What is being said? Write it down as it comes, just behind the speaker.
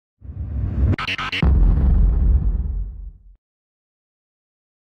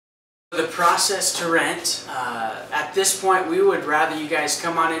The process to rent, at this point we would rather you guys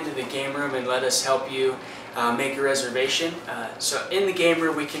come on into the game room and let us help you make a reservation. So in the game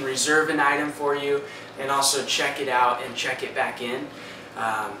room we can reserve an item for you and also check it out and check it back in.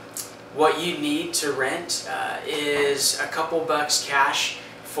 What you need to rent is a couple bucks cash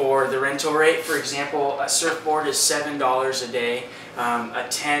for the rental rate. For example, a surfboard is $7 a day. A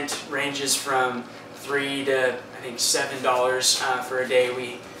tent ranges from $3 to I think $7 for a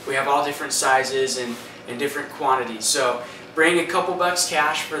day. We have all different sizes and different quantities. So bring a couple bucks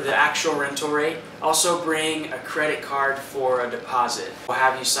cash for the actual rental rate. Also bring a credit card for a deposit. We'll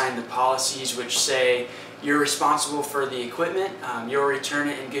have you sign the policies which say you're responsible for the equipment, you'll return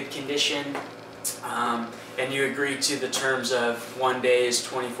it in good condition, and you agree to the terms of 1 day is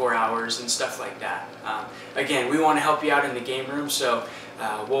 24 hours and stuff like that. Again, we want to help you out in the game room, so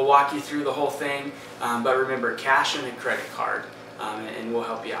we'll walk you through the whole thing, but remember, cash and a credit card, and we'll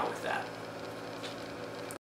help you out with that.